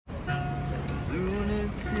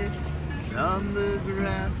on the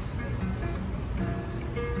grass,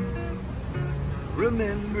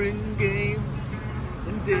 remembering games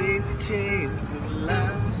and daisy chains of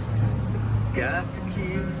laughs. Got to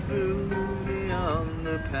keep the loony on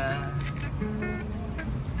the path.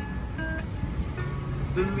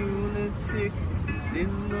 The lunatic is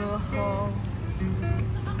in the hall.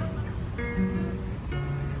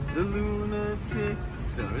 The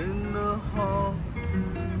lunatics are in the hall.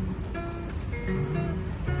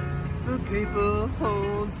 The paper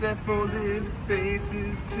holds their folded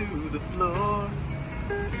faces to the floor.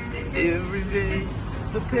 And every day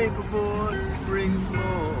the paperboard brings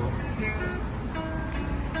more.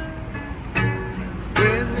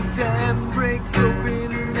 When the dam breaks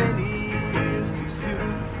open many years too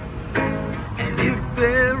soon, and if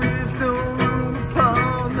there is no room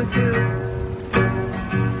upon the hill,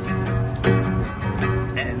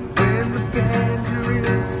 and when the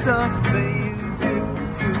banjo starts playing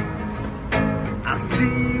different tunes, I'll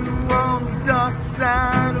see you on the dark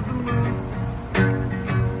side of the moon.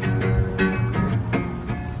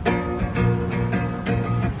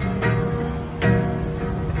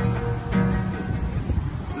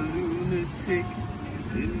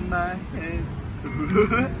 My head.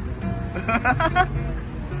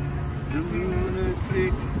 The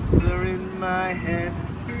lunatics are in my head.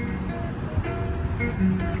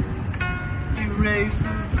 You raise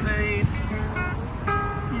the pain,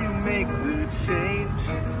 you make the change,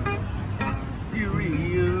 you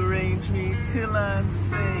rearrange me till I'm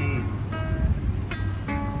sane.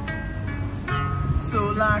 So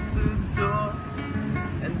lock the door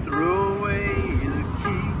and throw away the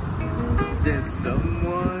key. There's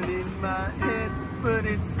someone in my head, but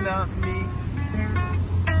it's not me.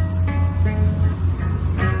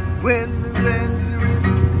 When the venture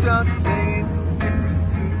starts playing different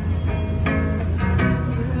tunes,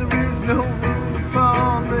 there is no room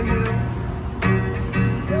upon the hill.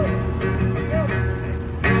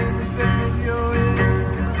 And the venue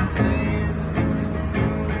starts playing different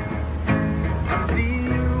tunes, I'll see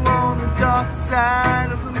you on the dark side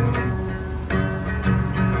of the moon.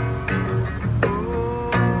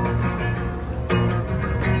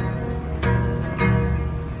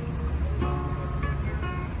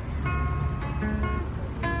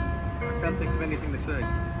 Can't think of anything to say.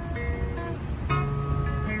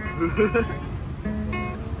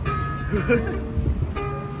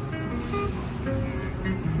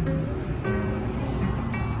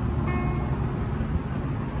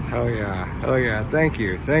 Oh yeah, oh yeah, thank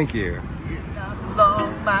you, thank you. Not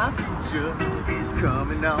long, my future is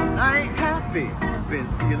coming on. I ain't happy, been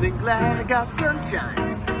feeling glad. I got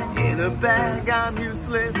sunshine in a bag. I'm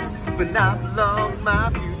useless, but not for long.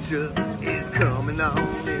 My future is coming on.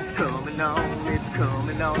 It's coming on. It's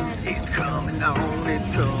coming on. It's coming on. It's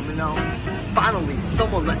coming on. Finally,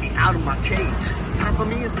 someone let me out of my cage. Time for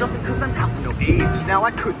me is nothing, cause I'm counting no age. Now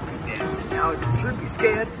I could be dead. Now I should be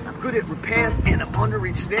scared. I'm good at repairs and I'm under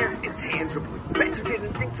each snare intangibly. Bet you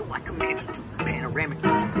didn't think so, I command you to. Panoramic,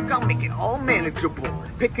 look, I'll make it all manageable.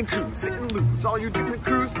 Pick and choose, sit and lose, all you different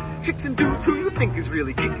crews. Chicks and dudes who you think is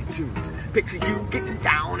really kicking tunes. Picture you getting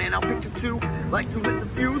down and I'll picture too, like you lit the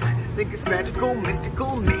fuse. Think it's magical,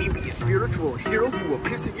 mystical, maybe a spiritual hero who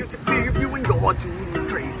appears to you to clear you and you're too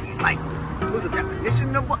crazy like this. Was the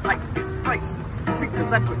definition of what life is priceless.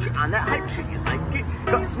 Because I put you on that hype shit, you like it?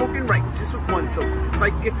 Got smoking righteous with one toe.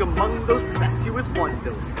 Psychic among those, possess you with one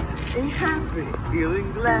dose. Ain't happy,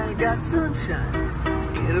 feeling glad, got sunshine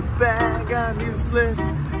in a bag. I'm useless,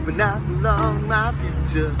 but not for long. My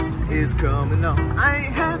future is coming on. I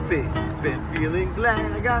ain't happy, been feeling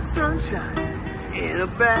glad. I got sunshine in a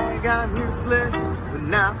bag. I'm useless, but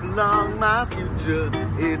not for long. My future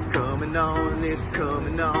is coming on. It's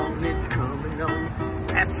coming on. It's coming on.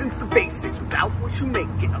 Essence the basics, without what you make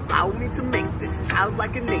it. Allow me to make this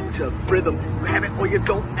childlike in nature. Rhythm, you have it or you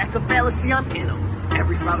don't, that's a fallacy, I'm in them.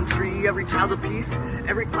 Every sprouting tree, every child of peace.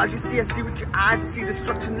 Every cloud you see, I see with your eyes. I see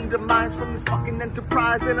destruction and demise from this fucking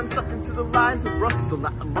enterprise. And I'm sucked into the lies of Russell.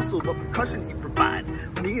 Not a muscle, but percussion he provides.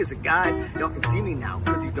 Me as a guide, y'all can see me now.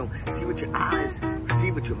 Cause you don't see with your eyes, you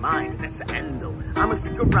see with your mind. That's the end though. I'ma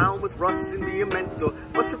stick around with Russ and be a mentor.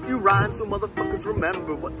 Bust a few rhymes so motherfuckers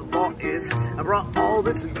remember what the law is. I brought all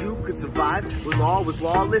this so you could survive. When law was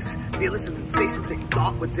lawless, fearless and sensations that you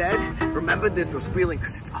thought were dead. Remember there's no squealing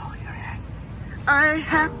cause it's all in your head. I ain't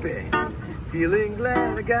happy, feeling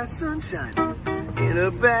glad. I got sunshine in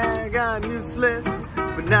a bag. I'm useless,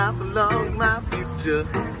 but not for long. My future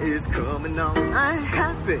is coming on. I ain't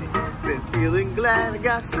happy, been feeling glad. I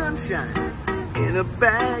got sunshine in a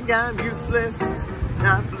bag. I'm useless,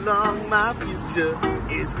 not for long. My future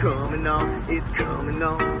is coming on. It's coming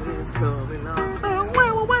on. It's coming on. Oh,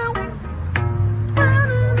 wow, wow, wow.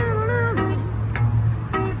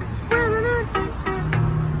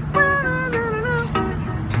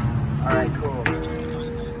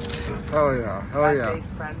 Oh yeah. Oh yeah. Bass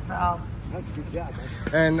friend, pal. That's a good job,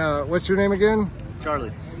 man. And what's your name again?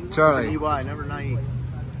 Charlie. Charlie. EY, number 9.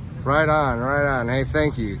 Right on, right on. Hey,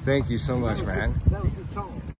 thank you so much, man. That was a good song.